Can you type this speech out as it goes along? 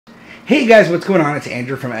Hey guys, what's going on? It's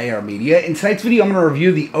Andrew from AR Media. In tonight's video, I'm going to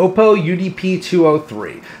review the OPPO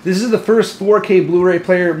UDP-203. This is the first 4K Blu-ray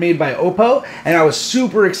player made by OPPO, and I was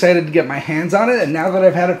super excited to get my hands on it, and now that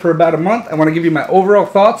I've had it for about a month, I want to give you my overall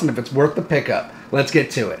thoughts and if it's worth the pickup. Let's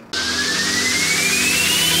get to it.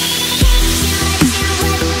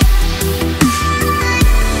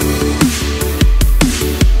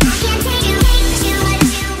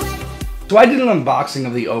 So I did an unboxing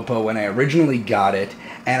of the OPPO when I originally got it,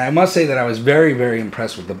 and I must say that I was very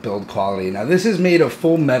impressed with the build quality. Now this is made of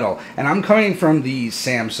full metal, and I'm coming from the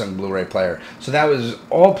Samsung Blu-ray player, so that was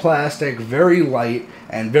all plastic, very light,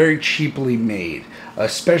 and very cheaply made.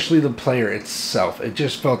 Especially the player itself. It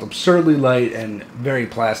just felt absurdly light and very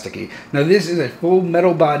plasticky. Now this is a full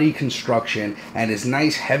metal body construction and is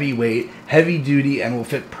nice heavyweight, heavy duty, and will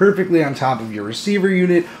fit perfectly on top of your receiver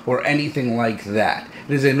unit or anything like that.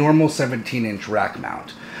 It is a normal 17-inch rack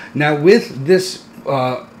mount. Now with this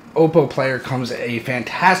OPPO player comes a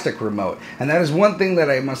fantastic remote, and that is one thing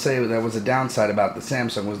that I must say that was a downside about the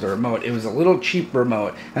Samsung was the remote. It was a little cheap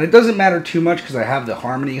remote, and it doesn't matter too much because I have the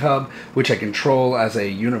Harmony Hub, which I control as a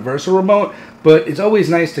universal remote, but it's always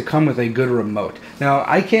nice to come with a good remote. Now,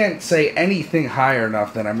 I can't say anything higher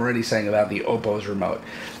enough than I'm already saying about the OPPO's remote.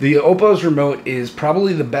 The OPPO's remote is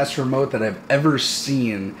probably the best remote that I've ever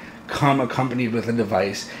seen come accompanied with a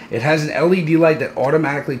device. It has an LED light that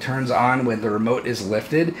automatically turns on when the remote is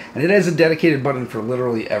lifted, and it has a dedicated button for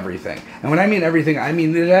literally everything. And when I mean everything, I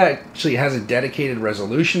mean it actually has a dedicated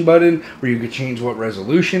resolution button where you could change what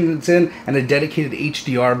resolution it's in, and a dedicated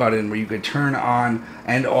HDR button where you could turn on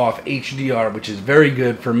and off HDR, which is very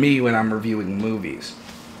good for me when I'm reviewing movies.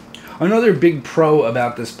 Another big pro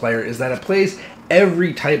about this player is that it plays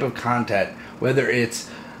every type of content, whether it's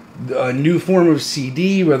a new form of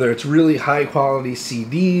CD, whether it's really high quality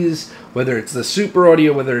CDs, whether it's the super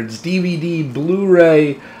audio, whether it's DVD,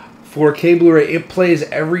 Blu-ray, 4K Blu-ray, it plays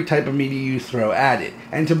every type of media you throw at it.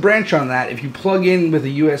 And to branch on that, if you plug in with a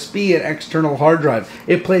USB and external hard drive,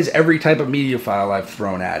 it plays every type of media file I've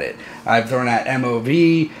thrown at it. I've thrown at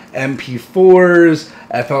MOV, MP4s,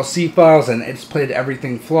 FLC files, and it's played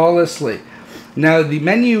everything flawlessly. Now the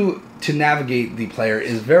menu to navigate the player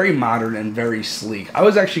is very modern and very sleek. I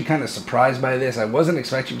was actually kind of surprised by this. I wasn't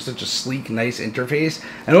expecting such a sleek, nice interface.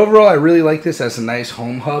 And overall, I really like this as a nice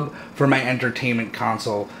home hub for my entertainment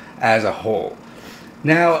console as a whole.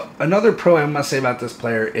 Now, another pro I must say about this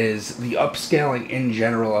player is the upscaling in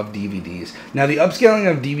general of DVDs. Now, the upscaling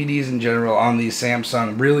of DVDs in general on the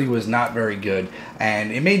Samsung really was not very good,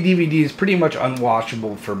 and it made DVDs pretty much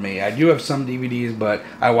unwatchable for me. I do have some DVDs, but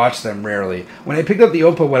I watch them rarely. When I picked up the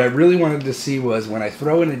OPPO, what I really wanted to see was when I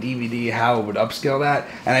throw in a DVD, how it would upscale that,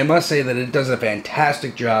 and I must say that it does a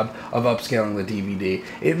fantastic job of upscaling the DVD.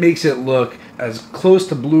 It makes it look as close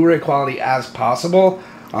to Blu-ray quality as possible.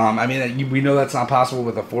 I mean, we know that's not possible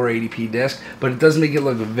with a 480p disc, but it does make it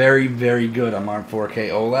look very good on my 4K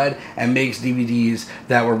OLED and makes DVDs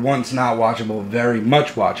that were once not watchable very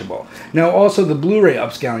much watchable. Now, also, the Blu-ray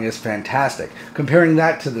upscaling is fantastic. Comparing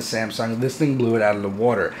that to the Samsung, this thing blew it out of the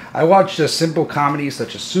water. I watched just simple comedies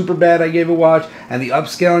such as Superbad I gave a watch, and the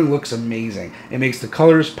upscaling looks amazing. It makes the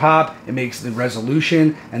colors pop, it makes the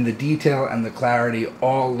resolution and the detail and the clarity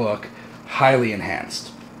all look highly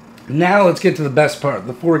enhanced. Now let's get to the best part,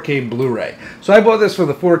 the 4K Blu-ray. So I bought this for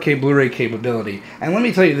the 4K Blu-ray capability, and let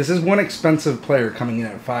me tell you, this is one expensive player coming in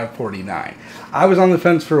at $549. I was on the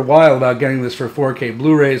fence for a while about getting this for 4K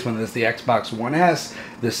Blu-rays when there's the Xbox One S,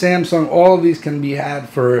 the Samsung, all of these can be had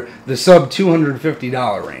for the sub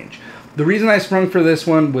 $250 range. The reason I sprung for this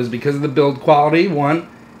one was because of the build quality, one.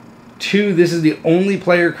 Two, this is the only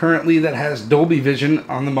player currently that has Dolby Vision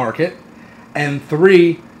on the market. And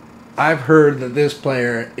three, I've heard that this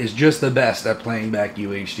player is just the best at playing back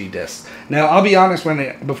UHD discs. Now, I'll be honest,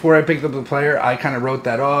 before I picked up the player, I kind of wrote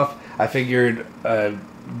that off. I figured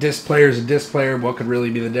disc player is a disc player, what could really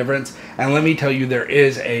be the difference? And let me tell you, there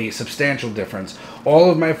is a substantial difference. All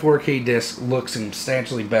of my 4K discs look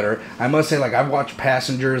substantially better. I must say, like, I've watched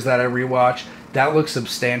Passengers that I rewatch. That looks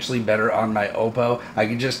substantially better on my OPPO. I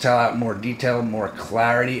can just tell out more detail, more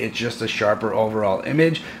clarity. It's just a sharper overall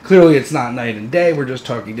image. Clearly, it's not night and day. We're just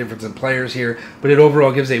talking difference in players here, but it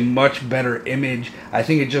overall gives a much better image. I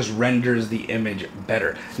think it just renders the image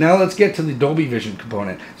better. Now, let's get to the Dolby Vision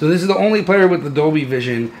component. So this is the only player with the Dolby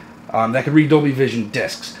Vision that can read Dolby Vision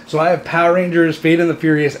discs. So I have Power Rangers, Fate and the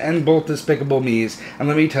Furious, and both Despicable Me's, and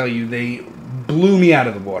let me tell you, they blew me out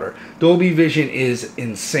of the water. Dolby Vision is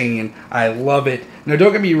insane. I love it. Now,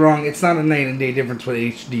 don't get me wrong, it's not a night and day difference with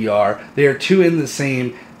HDR. They are two in the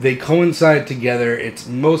same. They coincide together. It's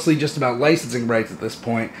mostly just about licensing rights at this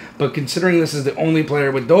point, but considering this is the only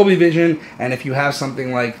player with Dolby Vision, and if you have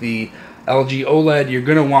something like the LG OLED, you're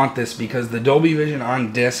going to want this because the Dolby Vision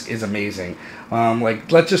on disc is amazing.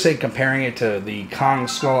 Like, let's just say comparing it to the Kong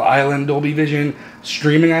Skull Island Dolby Vision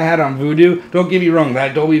streaming I had on Vudu, don't get me wrong,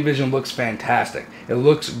 that Dolby Vision looks fantastic. It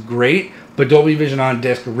looks great, but Dolby Vision on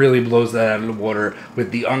disc really blows that out of the water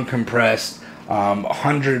with the uncompressed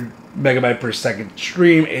 100 megabyte per second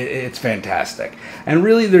stream. It's fantastic, and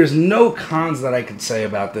really there's no cons that I could say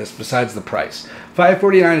about this besides the price.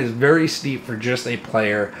 $549 is very steep for just a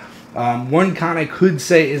player. One con I could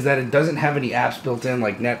say is that it doesn't have any apps built in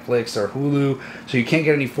like Netflix or Hulu, so you can't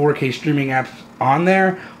get any 4K streaming apps on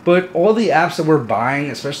there, but all the apps that we're buying,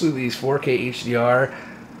 especially these 4K HDR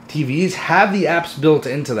TVs, have the apps built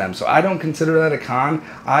into them, so I don't consider that a con.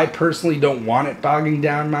 I personally don't want it bogging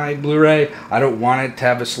down my Blu-ray. I don't want it to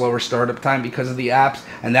have a slower startup time because of the apps,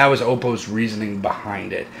 and that was OPPO's reasoning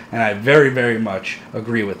behind it, and I very, very much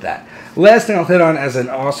agree with that. Last thing I'll hit on as an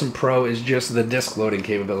awesome pro is just the disc loading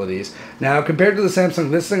capabilities. Now, compared to the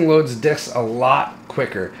Samsung, this thing loads discs a lot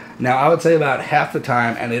quicker. Now, I would say about half the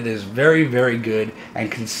time, and it is very, very good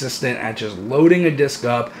and consistent at just loading a disc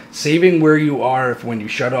up, saving where you are if when you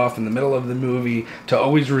shut off in the middle of the movie to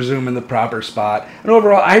always resume in the proper spot. And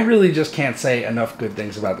overall, I really just can't say enough good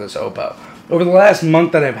things about this OPPO. Over the last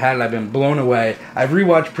month that I've had it, I've been blown away. I've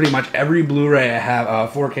rewatched pretty much every Blu-ray I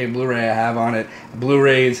have, 4K Blu-ray I have on it,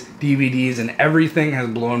 Blu-rays, DVDs, and everything has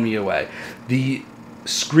blown me away. The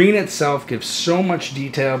screen itself gives so much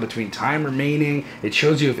detail between time remaining. It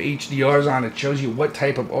shows you if HDR is on. It shows you what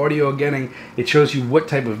type of audio you're getting. It shows you what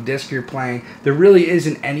type of disc you're playing. There really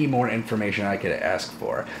isn't any more information I could ask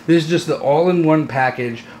for. This is just the all-in-one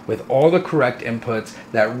package with all the correct inputs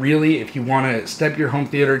that really, if you want to step your home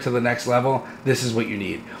theater to the next level, this is what you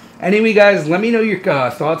need. Anyway, guys, let me know your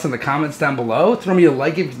thoughts in the comments down below. Throw me a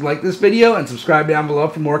like if you like this video and subscribe down below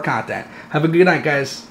for more content. Have a good night, guys.